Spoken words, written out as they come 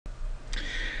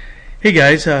Hey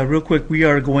guys, real quick, we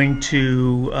are going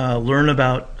to learn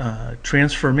about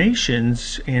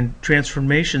transformations, and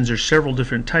transformations are several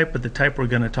different types, but the type we're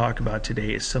going to talk about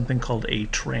today is something called a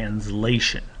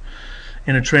translation.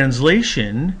 And a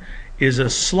translation is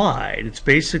a slide. It's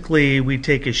basically we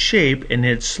take a shape and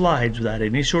it slides without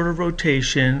any sort of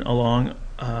rotation along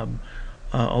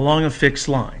a fixed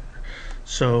line.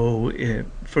 So,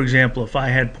 for example, if I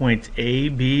had points A,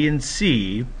 B, and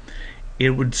C,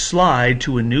 it would slide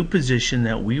to a new position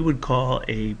that we would call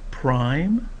a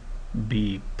prime,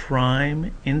 B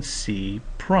prime, and C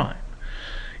prime.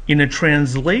 In a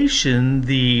translation,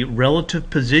 the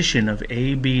relative position of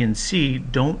A, B, and C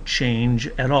don't change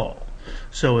at all.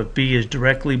 So if B is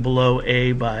directly below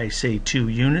A by, say, 2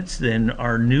 units, then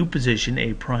our new position,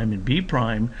 A prime and B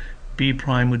prime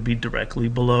would be directly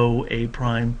below A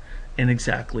prime in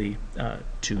exactly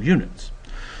 2 units.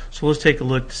 So let's take a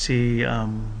look to see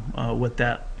what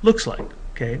that looks like.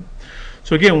 Okay.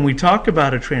 So again, when we talk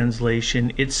about a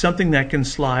translation, it's something that can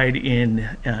slide in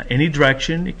any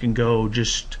direction. It can go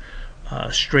just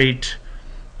straight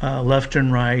left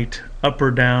and right, up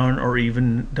or down, or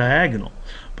even diagonal.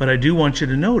 But I do want you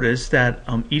to notice that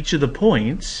each of the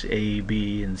points, A,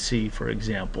 B, and C, for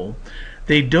example,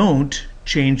 they don't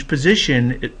change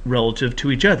position relative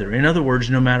to each other. In other words,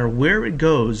 no matter where it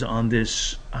goes on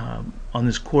this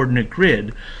coordinate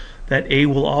grid, that A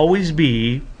will always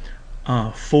be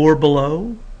 4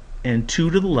 below and 2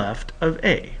 to the left of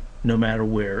A, no matter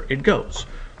where it goes.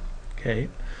 Okay,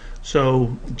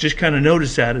 so just kind of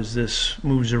notice that as this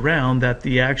moves around, that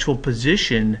the actual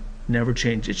position never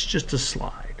changes. It's just a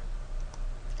slide.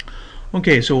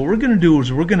 Okay, so what we're going to do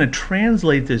is we're going to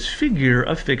translate this figure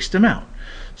a fixed amount.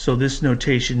 So this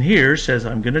notation here says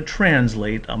I'm going to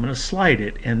translate, I'm going to slide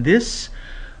it, and this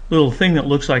little thing that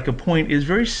looks like a point is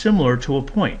very similar to a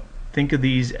point. Think of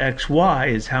these x, y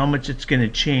as how much it's going to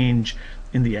change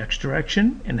in the x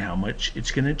direction and how much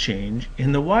it's going to change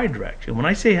in the y direction. When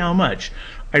I say how much,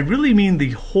 I really mean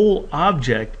the whole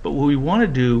object, but what we want to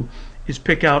do is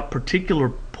pick out particular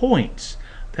points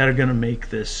that are going to make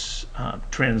this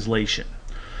translation.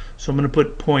 So I'm going to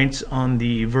put points on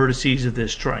the vertices of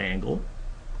this triangle,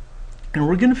 and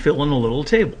we're going to fill in a little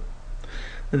table.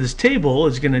 Now this table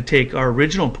is going to take our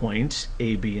original points,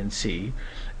 A, B, and C,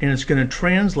 and it's going to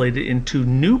translate it into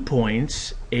new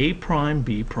points, A prime,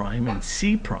 B prime, and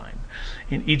C prime.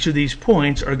 And each of these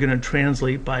points are going to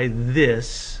translate by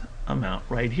this amount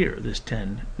right here, this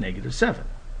 10, -7.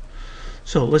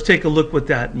 So let's take a look what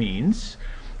that means.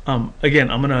 Again,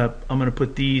 I'm gonna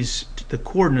put the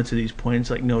coordinates of these points.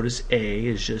 Like notice A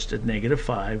is just a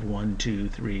 -5, 1, 2,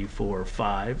 3, 4,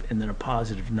 5, and then a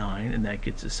 +9, and that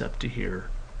gets us up to here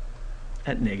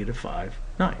at -5,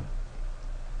 9.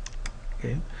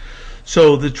 Okay,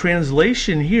 so the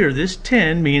translation here, this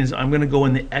 10 means I'm going to go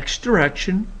in the x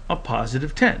direction, a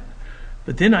 +10.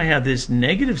 But then I have this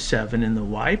 -7 in the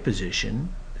y position.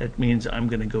 That means I'm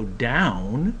going to go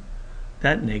down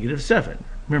that -7.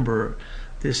 Remember,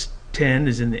 this 10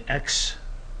 is in the x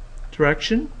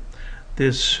direction.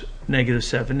 This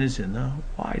 -7 is in the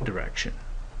y direction.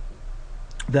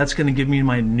 That's going to give me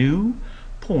my new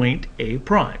point A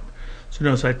prime. So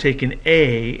notice I've taken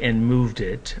A and moved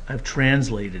it. I've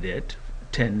translated it,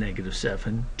 10,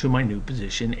 -7, to my new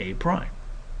position A prime.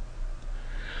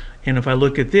 And if I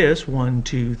look at this, 1,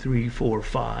 2, 3, 4,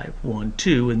 5, 1,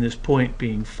 2, and this point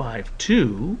being 5,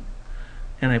 2,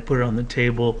 and I put it on the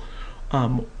table,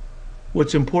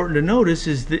 what's important to notice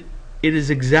is that it is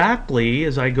exactly,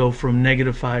 as I go from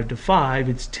 -5 to 5,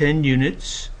 it's 10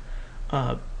 units.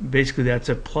 Basically that's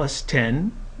a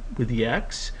 +10 with the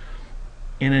x,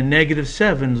 and a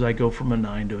 -7 as I go from a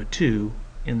 9 to a 2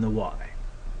 in the y.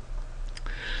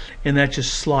 And that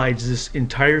just slides this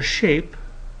entire shape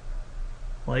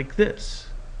like this.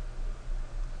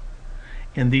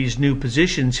 And these new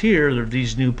positions here, or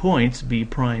these new points, B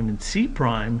prime and C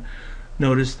prime,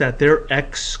 notice that their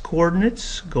x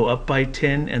coordinates go up by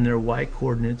 10 and their y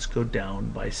coordinates go down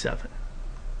by 7.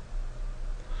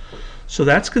 So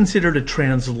that's considered a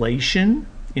translation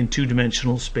in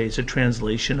two-dimensional space, a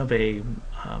translation of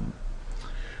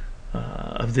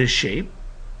this shape.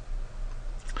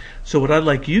 So what I'd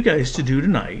like you guys to do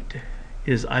tonight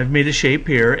is I've made a shape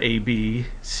here, A, B,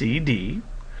 C, D,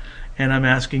 and I'm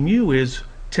asking you is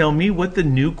tell me what the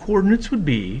new coordinates would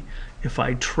be if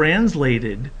I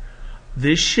translated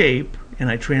this shape and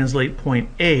I translate point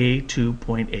A to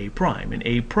point A prime. And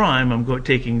A prime, I'm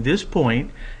taking this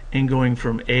point and going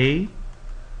from A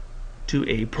to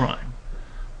A prime.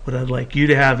 What I'd like you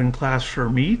to have in class for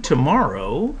me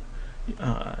tomorrow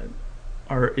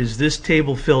is this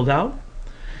table filled out,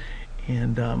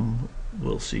 and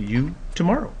we'll see you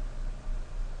tomorrow.